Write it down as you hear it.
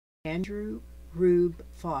Andrew Rube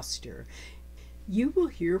Foster. You will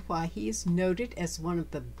hear why he is noted as one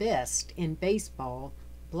of the best in baseball,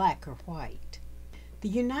 black or white. The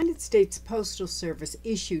United States Postal Service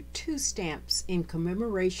issued 2 stamps in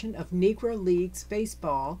commemoration of Negro Leagues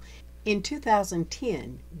baseball in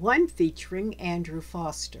 2010, one featuring Andrew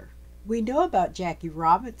Foster. We know about Jackie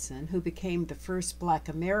Robinson, who became the first black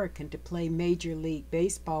American to play Major League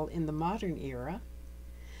Baseball in the modern era.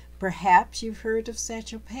 Perhaps you've heard of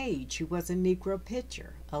Satchel Paige, who was a Negro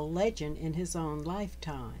pitcher, a legend in his own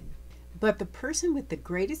lifetime. But the person with the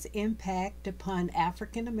greatest impact upon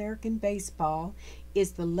African American baseball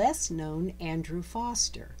is the less known Andrew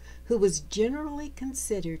Foster, who was generally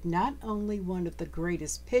considered not only one of the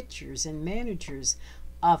greatest pitchers and managers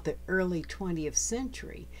of the early 20th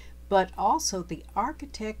century, but also the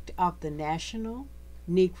architect of the National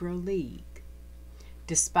Negro League.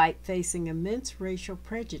 Despite facing immense racial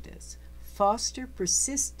prejudice, Foster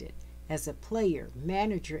persisted as a player,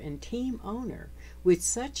 manager, and team owner with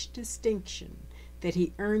such distinction that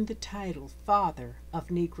he earned the title Father of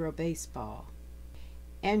Negro Baseball.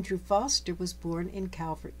 Andrew Foster was born in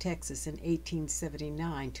Calvert, Texas in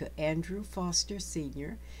 1879 to Andrew Foster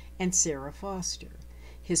Sr. and Sarah Foster.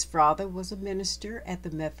 His father was a minister at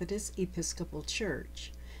the Methodist Episcopal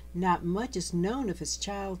Church. Not much is known of his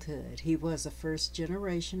childhood. He was a first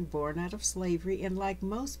generation born out of slavery, and like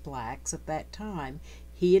most blacks of that time,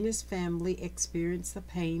 he and his family experienced the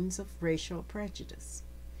pains of racial prejudice.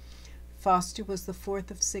 Foster was the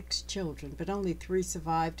 4th of 6 children, but only 3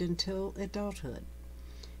 survived until adulthood.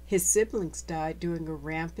 His siblings died during a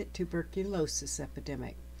rampant tuberculosis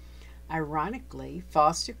epidemic. Ironically,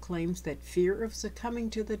 Foster claims that fear of succumbing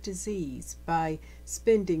to the disease by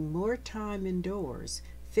spending more time indoors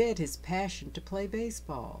fed his passion to play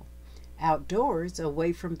baseball. Outdoors,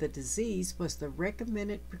 away from the disease, was the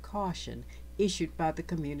recommended precaution issued by the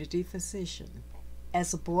community physician.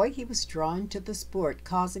 As a boy, he was drawn to the sport,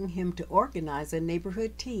 causing him to organize a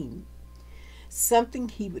neighborhood team, something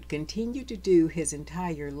he would continue to do his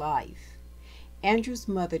entire life. Andrew's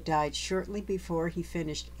mother died shortly before he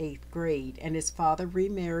finished 8th grade, and his father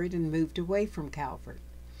remarried and moved away from Calvert.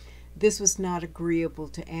 This was not agreeable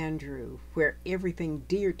to Andrew, where everything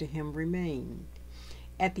dear to him remained.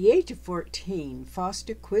 At the age of 14,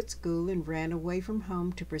 Foster quit school and ran away from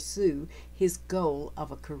home to pursue his goal of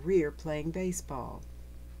a career playing baseball.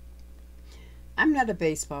 I'm not a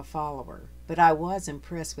baseball follower, but I was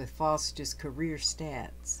impressed with Foster's career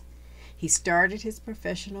stats. He started his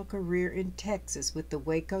professional career in Texas with the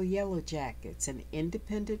Waco Yellow Jackets, an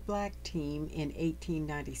independent black team, in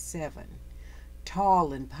 1897.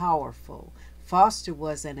 Tall and powerful, Foster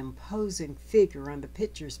was an imposing figure on the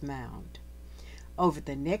pitcher's mound. Over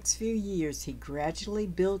the next few years, he gradually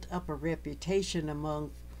built up a reputation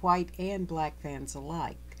among white and black fans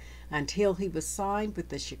alike, until he was signed with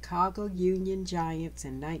the Chicago Union Giants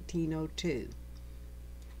in 1902.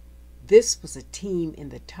 This was a team in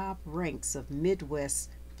the top ranks of Midwest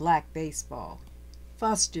black baseball.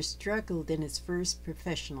 Foster struggled in his first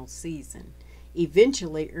professional season,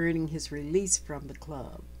 eventually earning his release from the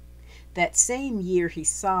club. That same year, he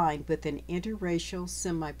signed with an interracial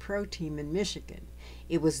semi-pro team in Michigan.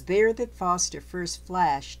 It was there that Foster first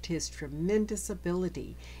flashed his tremendous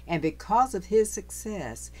ability, and because of his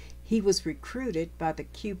success, he was recruited by the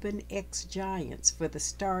Cuban ex-Giants for the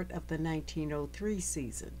start of the 1903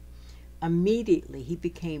 season. Immediately, he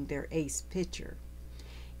became their ace pitcher.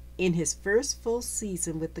 In his first full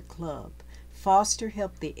season with the club, Foster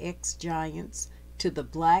helped the ex-Giants to the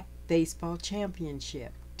Black Baseball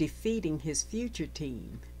Championship, defeating his future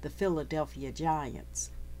team, the Philadelphia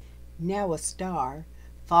Giants. Now a star,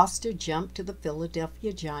 Foster jumped to the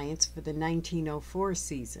Philadelphia Giants for the 1904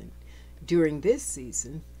 season. During this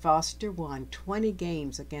season, Foster won 20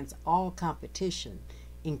 games against all competition,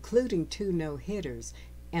 including 2 no-hitters,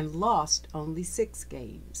 and lost only 6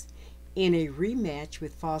 games. In a rematch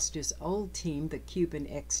with Foster's old team, the Cuban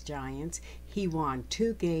ex-Giants, he won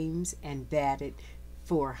 2 games and batted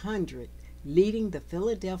 .400, leading the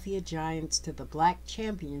Philadelphia Giants to the Black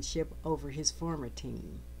Championship over his former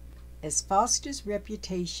team. As Foster's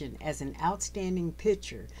reputation as an outstanding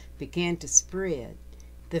pitcher began to spread,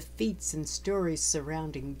 the feats and stories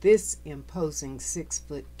surrounding this imposing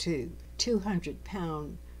 6'2",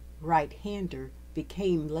 200-pound right-hander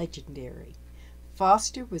became legendary.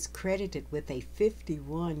 Foster was credited with a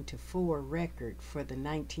 51-4 record for the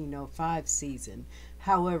 1905 season.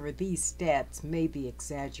 However, these stats may be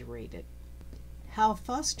exaggerated. How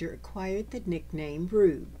Foster acquired the nickname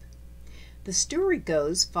Rube. The story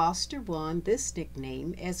goes Foster won this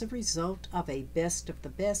nickname as a result of a best of the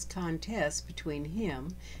best contest between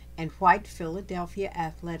him and white Philadelphia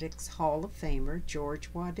Athletics Hall of Famer George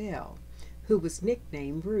Waddell, who was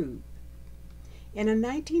nicknamed Rube. In a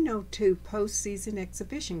 1902 postseason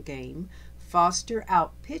exhibition game, Foster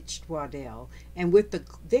outpitched Waddell, and with the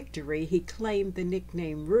victory he claimed the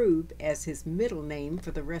nickname Rube as his middle name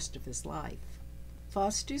for the rest of his life.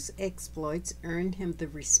 Foster's exploits earned him the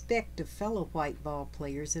respect of fellow white ball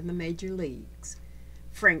players in the major leagues.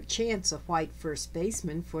 Frank Chance, a white first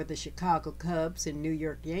baseman for the Chicago Cubs and New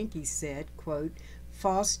York Yankees, said, quote,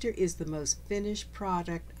 "Foster is the most finished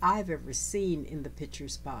product I've ever seen in the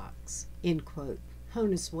pitcher's box," end quote.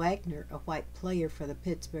 Honus Wagner, a white player for the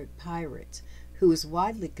Pittsburgh Pirates, who is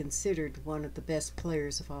widely considered one of the best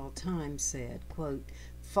players of all time, said, quote,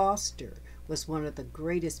 "Foster was one of the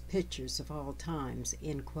greatest pitchers of all times,"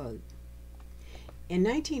 end quote. In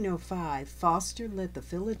 1905, Foster led the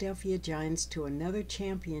Philadelphia Giants to another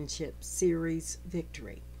championship series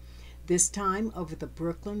victory, this time over the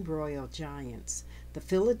Brooklyn Royal Giants. The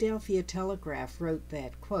Philadelphia Telegraph wrote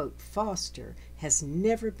that, quote, "Foster has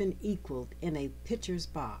never been equaled in a pitcher's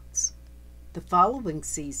box." The following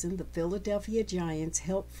season, the Philadelphia Giants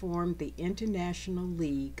helped form the International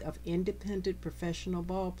League of Independent Professional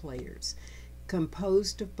Ball Players,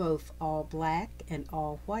 composed of both all-black and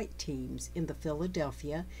all-white teams in the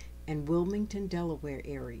Philadelphia and Wilmington, Delaware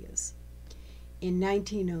areas. In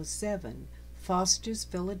 1907, Foster's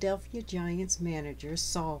Philadelphia Giants manager,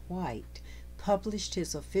 Saul White, published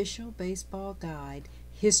his official baseball guide,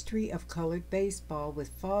 History of Colored Baseball, with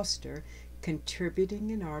Foster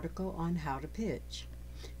contributing an article on how to pitch.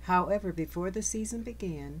 However, before the season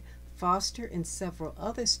began, Foster and several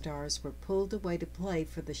other stars were pulled away to play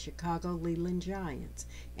for the Chicago Leland Giants,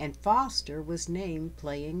 and Foster was named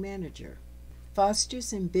playing manager.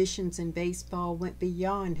 Foster's ambitions in baseball went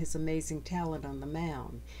beyond his amazing talent on the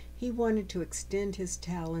mound. He wanted to extend his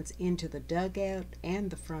talents into the dugout and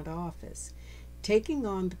the front office. Taking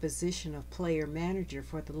on the position of player manager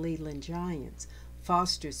for the Leland Giants,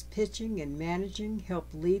 Foster's pitching and managing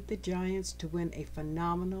helped lead the Giants to win a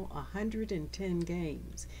phenomenal 110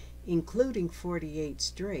 games, including 48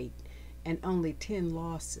 straight and only 10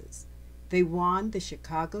 losses. They won the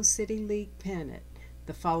Chicago City League pennant.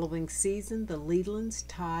 The following season, the Lelands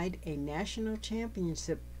tied a national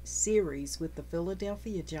championship series with the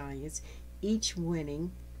Philadelphia Giants, each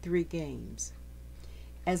winning 3 games.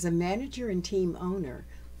 As a manager and team owner,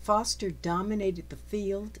 Foster dominated the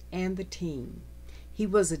field and the team. He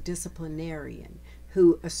was a disciplinarian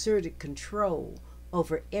who asserted control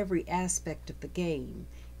over every aspect of the game,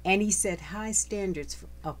 and he set high standards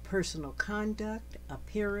of personal conduct,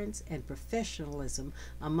 appearance, and professionalism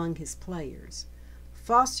among his players.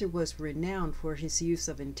 Foster was renowned for his use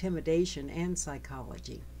of intimidation and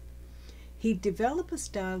psychology. He developed a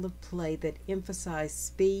style of play that emphasized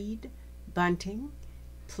speed, bunting,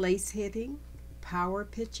 place hitting, power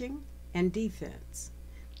pitching, and defense.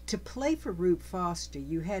 To play for Rube Foster,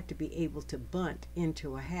 you had to be able to bunt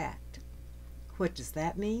into a hat. What does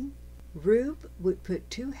that mean? Rube would put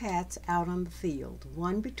 2 hats out on the field,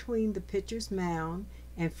 one between the pitcher's mound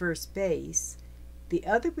and first base, the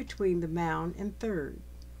other between the mound and third.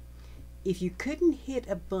 If you couldn't hit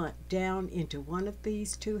a bunt down into one of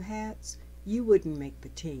these 2 hats, you wouldn't make the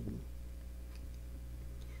team.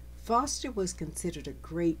 Foster was considered a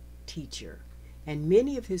great teacher, and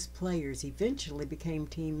many of his players eventually became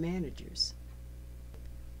team managers.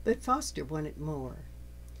 But Foster wanted more.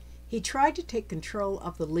 He tried to take control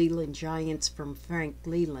of the Leland Giants from Frank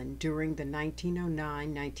Leland during the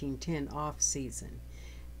 1909-1910 off-season.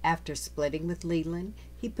 After splitting with Leland,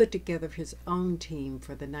 he put together his own team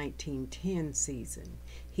for the 1910 season.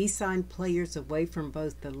 He signed players away from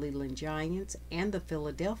both the Leland Giants and the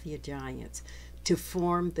Philadelphia Giants to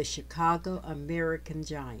form the Chicago American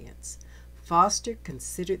Giants. Foster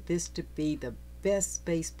considered this to be the best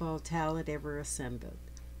baseball talent ever assembled.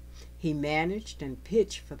 He managed and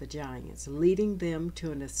pitched for the Giants, leading them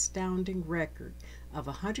to an astounding record of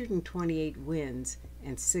 128 wins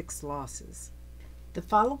and 6 losses. The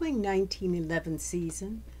following 1911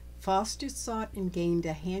 season, Foster sought and gained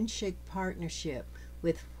a handshake partnership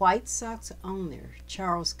with White Sox owner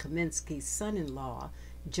Charles Kaminsky's son-in-law,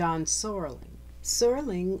 John Sorling.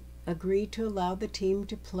 Sorling agreed to allow the team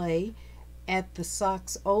to play at the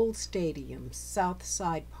Sox old stadium,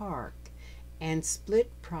 Southside Park, and split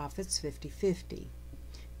profits 50-50.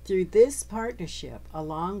 Through this partnership,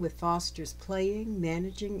 along with Foster's playing,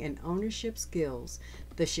 managing, and ownership skills,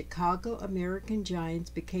 the Chicago American Giants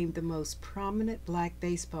became the most prominent black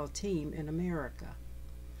baseball team in America.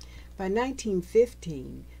 By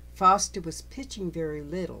 1915, Foster was pitching very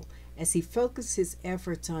little as he focused his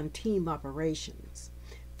efforts on team operations.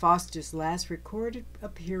 Foster's last recorded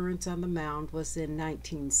appearance on the mound was in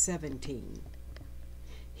 1917.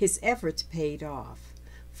 His efforts paid off.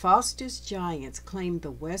 Foster's Giants claimed the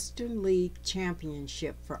Western League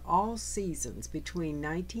championship for all seasons between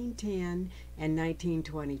 1910 and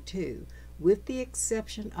 1922, with the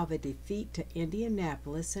exception of a defeat to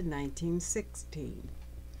Indianapolis in 1916.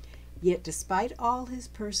 Yet despite all his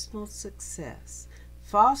personal success,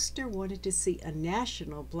 Foster wanted to see a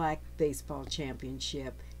national black baseball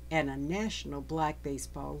championship and a national black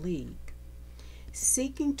baseball league.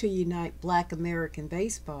 Seeking to unite black American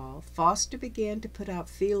baseball, Foster began to put out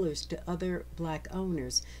feelers to other black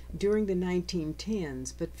owners during the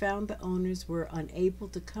 1910s, but found the owners were unable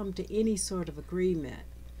to come to any sort of agreement.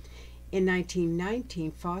 In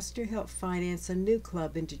 1919, Foster helped finance a new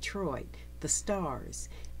club in Detroit, the Stars.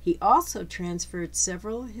 He also transferred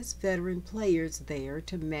several of his veteran players there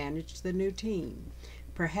to manage the new team.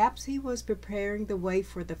 Perhaps he was preparing the way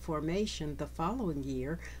for the formation the following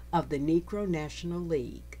year of the Negro National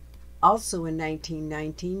League. Also in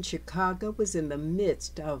 1919, Chicago was in the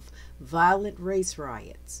midst of violent race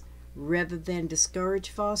riots. Rather than discourage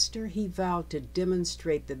Foster, he vowed to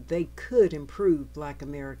demonstrate that they could improve black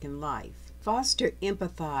American life. Foster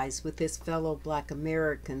empathized with his fellow black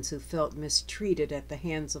Americans who felt mistreated at the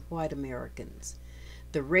hands of white Americans.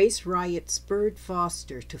 The race riot spurred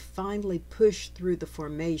Foster to finally push through the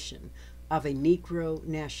formation of a Negro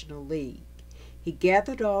National League. He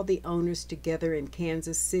gathered all the owners together in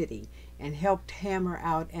Kansas City and helped hammer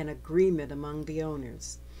out an agreement among the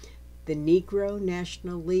owners. The Negro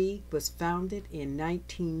National League was founded in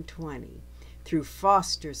 1920 through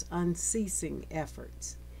Foster's unceasing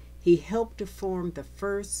efforts. He helped to form the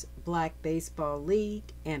first black baseball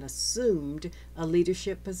league and assumed a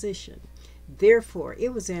leadership position. Therefore,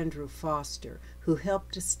 it was Andrew Foster who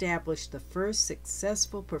helped establish the first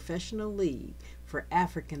successful professional league for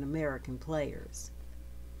African American players.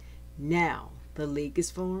 Now, the league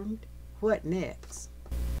is formed. What next?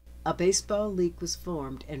 A baseball league was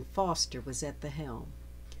formed and Foster was at the helm.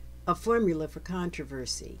 A formula for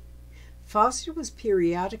controversy. Foster was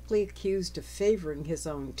periodically accused of favoring his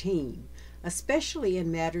own team, especially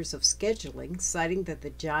in matters of scheduling, citing that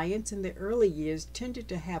the Giants in the early years tended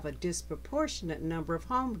to have a disproportionate number of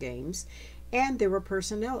home games, and there were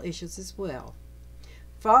personnel issues as well.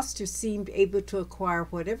 Foster seemed able to acquire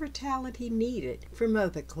whatever talent he needed from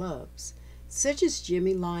other clubs, such as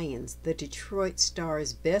Jimmy Lyons, the Detroit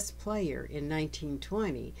Stars' best player in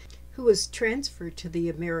 1920, who was transferred to the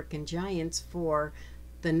American Giants for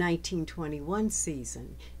the 1921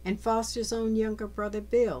 season, and Foster's own younger brother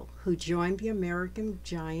Bill, who joined the American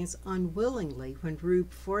Giants unwillingly when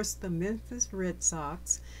Rube forced the Memphis Red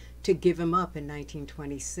Sox to give him up in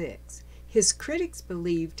 1926. His critics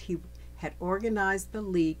believed he had organized the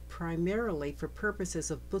league primarily for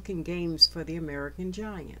purposes of booking games for the American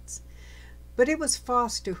Giants. But it was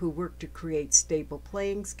Foster who worked to create stable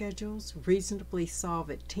playing schedules, reasonably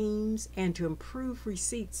solvent teams, and to improve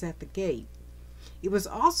receipts at the gate. It was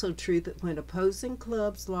also true that when opposing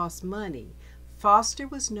clubs lost money, Foster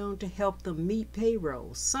was known to help them meet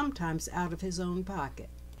payrolls, sometimes out of his own pocket.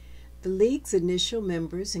 The league's initial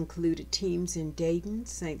members included teams in Dayton,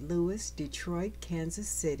 St. Louis, Detroit, Kansas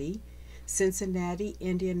City, Cincinnati,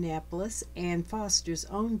 Indianapolis, and Foster's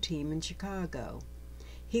own team in Chicago.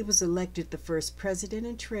 He was elected the first president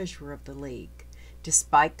and treasurer of the league.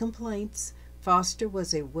 Despite complaints, Foster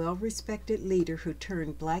was a well-respected leader who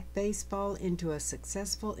turned black baseball into a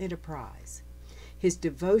successful enterprise. His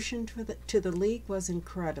devotion to the league was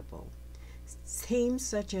incredible. Teams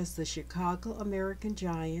such as the Chicago American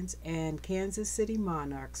Giants and Kansas City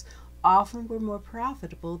Monarchs often were more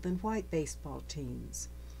profitable than white baseball teams.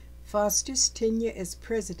 Foster's tenure as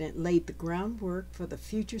president laid the groundwork for the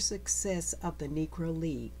future success of the Negro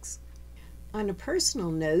Leagues. On a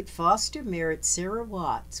personal note, Foster married Sarah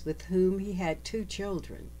Watts, with whom he had 2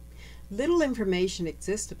 children. Little information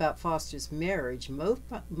exists about Foster's marriage.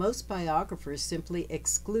 Most biographers simply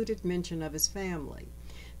excluded mention of his family.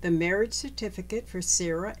 The marriage certificate for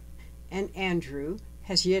Sarah and Andrew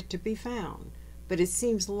has yet to be found, but it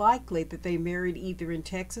seems likely that they married either in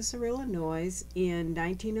Texas or Illinois in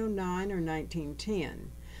 1909 or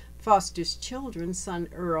 1910. Foster's children, son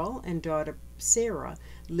Earl and daughter Sarah,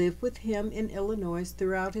 lived with him in Illinois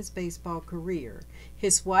throughout his baseball career.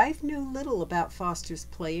 His wife knew little about Foster's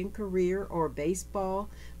playing career or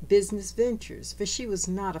baseball business ventures, for she was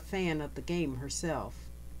not a fan of the game herself.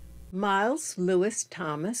 Miles Lewis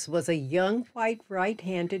Thomas was a young white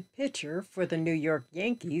right-handed pitcher for the New York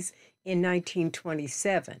Yankees in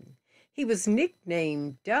 1927. He was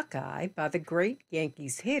nicknamed Duckeye by the great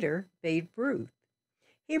Yankees hitter Babe Ruth.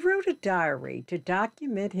 He wrote a diary to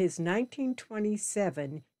document his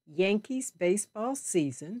 1927 Yankees baseball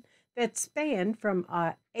season that spanned from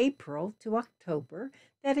April to October,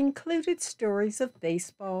 that included stories of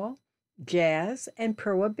baseball, jazz, and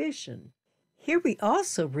prohibition. Here we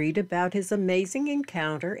also read about his amazing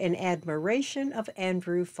encounter and admiration of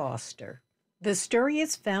Andrew Foster. The story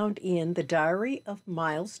is found in the Diary of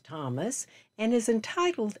Miles Thomas and is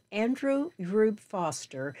entitled Andrew Rube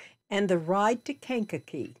Foster and the Ride to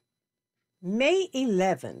Kankakee. May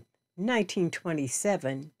 11th,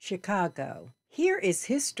 1927, Chicago. Here is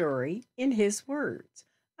his story in his words.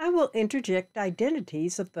 I will interject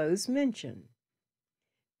identities of those mentioned.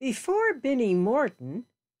 Before Benny Morton,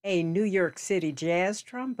 a New York City jazz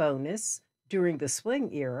trombonist during the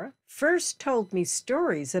swing era, first told me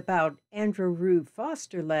stories about Andrew Rube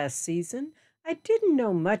Foster last season, I didn't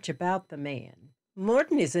know much about the man.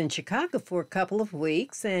 Morton is in Chicago for a couple of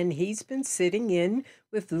weeks, and he's been sitting in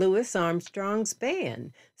with Louis Armstrong's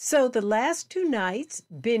band. So the last 2 nights,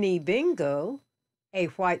 Benny Bingo, a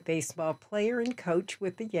white baseball player and coach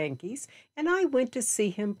with the Yankees, and I went to see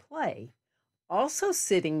him play. Also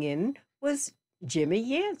sitting in was Jimmy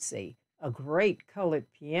Yancey, a great colored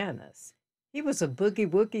pianist. He was a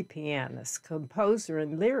boogie-woogie pianist, composer,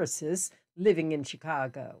 and lyricist living in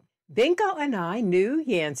Chicago. Bingo and I knew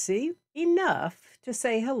Yancey enough to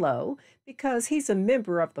say hello because he's a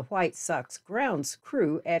member of the White Sox grounds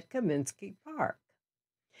crew at Comiskey Park.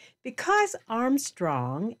 Because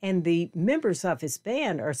Armstrong and the members of his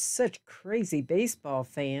band are such crazy baseball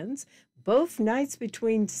fans, both nights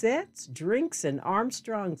between sets, drinks, and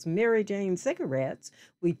Armstrong's Mary Jane cigarettes,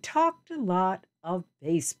 we talked a lot of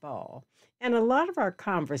baseball. And a lot of our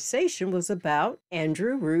conversation was about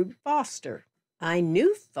Andrew Rube Foster. I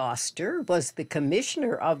knew Foster was the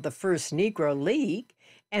commissioner of the first Negro League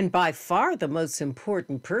and by far the most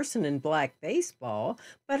important person in black baseball,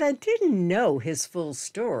 but I didn't know his full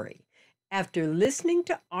story. After listening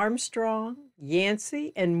to Armstrong,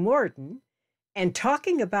 Yancey, and Morton, and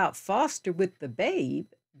talking about Foster with the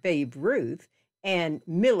Babe Ruth, and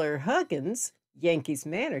Miller Huggins, Yankees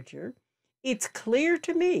manager, it's clear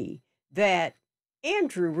to me that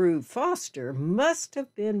Andrew Rube Foster must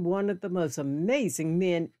have been one of the most amazing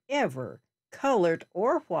men ever, colored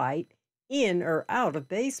or white, in or out of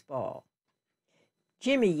baseball.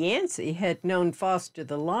 Jimmy Yancey had known Foster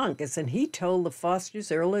the longest, and he told of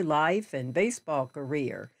Foster's early life and baseball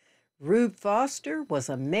career. Rube Foster was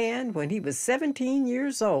a man when he was 17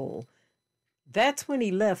 years old. That's when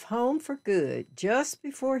he left home for good, just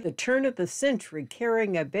before the turn of the century,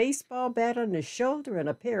 carrying a baseball bat on his shoulder and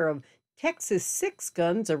a pair of Texas 6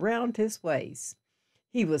 guns around his waist.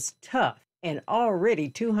 He was tough and already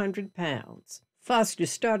 200 pounds. Foster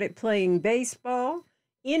started playing baseball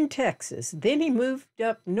in Texas. Then he moved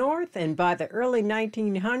up north, and by the early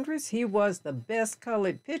 1900s, he was the best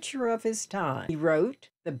colored pitcher of his time. He wrote,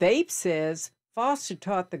 "The Babe says Foster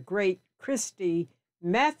taught the great Christy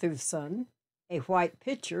Mathewson, a white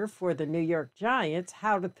pitcher for the New York Giants,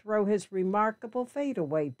 how to throw his remarkable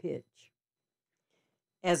fadeaway pitch."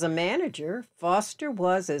 As a manager, Foster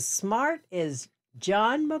was as smart as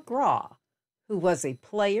John McGraw, who was a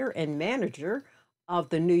player and manager of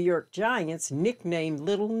the New York Giants, nicknamed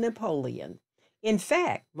Little Napoleon. In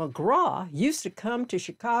fact, McGraw used to come to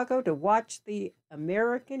Chicago to watch the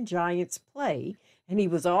American Giants play, and he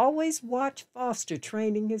was always watch Foster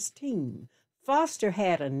training his team. Foster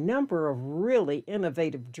had a number of really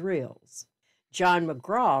innovative drills. John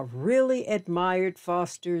McGraw really admired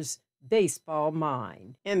Foster's baseball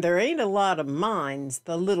mind. And there ain't a lot of minds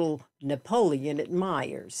the little Napoleon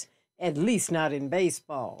admires, at least not in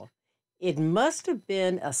baseball. It must have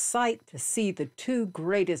been a sight to see the 2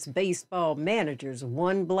 greatest baseball managers,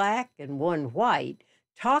 one black and one white,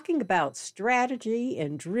 talking about strategy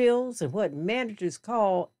and drills and what managers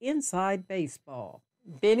call inside baseball.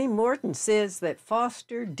 Benny Morton says that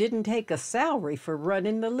Foster didn't take a salary for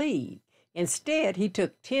running the league. Instead, he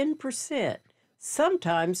took 10%,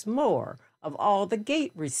 sometimes more, of all the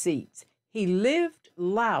gate receipts. He lived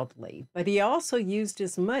loudly, but he also used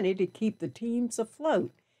his money to keep the teams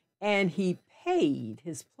afloat, and he paid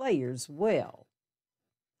his players well.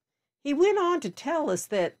 He went on to tell us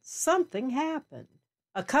that something happened.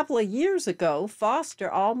 A couple of years ago, Foster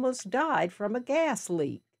almost died from a gas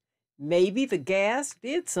leak. Maybe the gas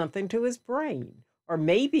did something to his brain, or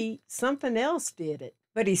maybe something else did it.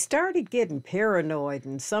 But he started getting paranoid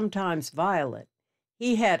and sometimes violent.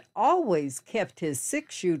 He had always kept his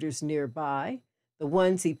 6-shooters nearby, the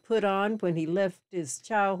ones he put on when he left his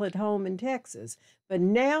childhood home in Texas, but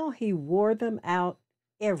now he wore them out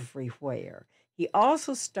everywhere. He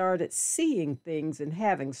also started seeing things and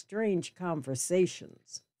having strange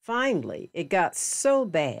conversations. Finally, it got so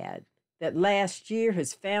bad that last year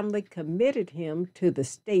his family committed him to the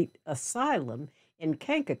state asylum in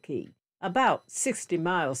Kankakee, about 60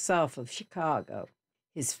 miles south of Chicago.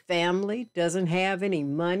 His family doesn't have any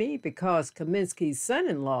money because Kaminsky's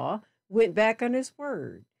son-in-law went back on his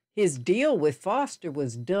word. His deal with Foster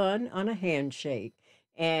was done on a handshake,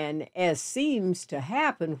 and as seems to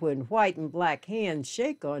happen when white and black hands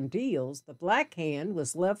shake on deals, the black hand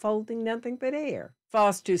was left holding nothing but air.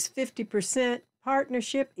 Foster's 50%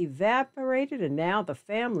 partnership evaporated, and now the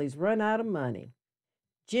family's run out of money.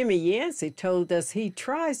 Jimmy Yancey told us he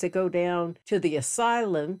tries to go down to the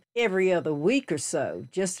asylum every other week or so,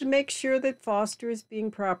 just to make sure that Foster is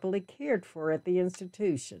being properly cared for at the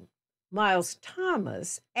institution. Miles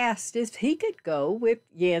Thomas asked if he could go with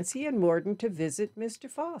Yancey and Morton to visit Mr.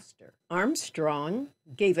 Foster. Armstrong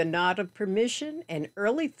gave a nod of permission, and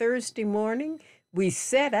early Thursday morning, we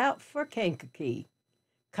set out for Kankakee.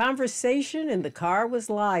 Conversation in the car was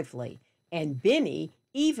lively, and Benny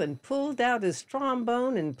even pulled out his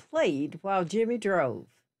trombone and played while Jimmy drove.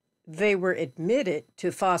 They were admitted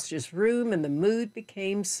to Foster's room, and the mood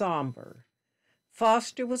became somber.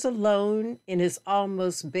 Foster was alone in his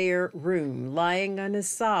almost bare room, lying on his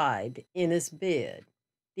side in his bed.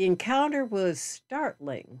 The encounter was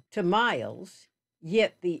startling to Miles,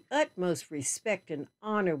 yet the utmost respect and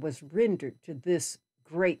honor was rendered to this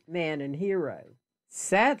great man and hero.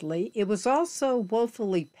 Sadly, it was also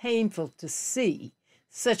woefully painful to see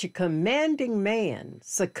such a commanding man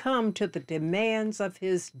succumb to the demands of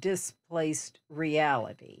his displaced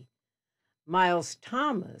reality. Miles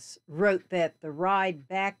Thomas wrote that the ride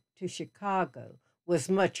back to Chicago was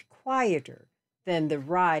much quieter than the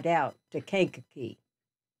ride out to Kankakee.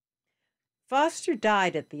 Foster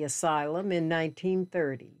died at the asylum in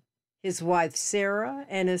 1930. His wife Sarah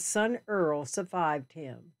and his son Earl survived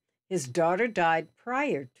him. His daughter died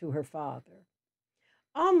prior to her father.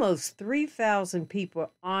 Almost 3,000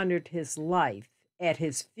 people honored his life at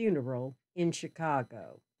his funeral in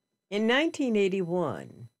Chicago. In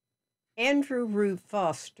 1981, Andrew Rube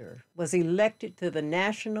Foster was elected to the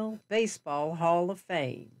National Baseball Hall of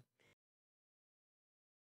Fame.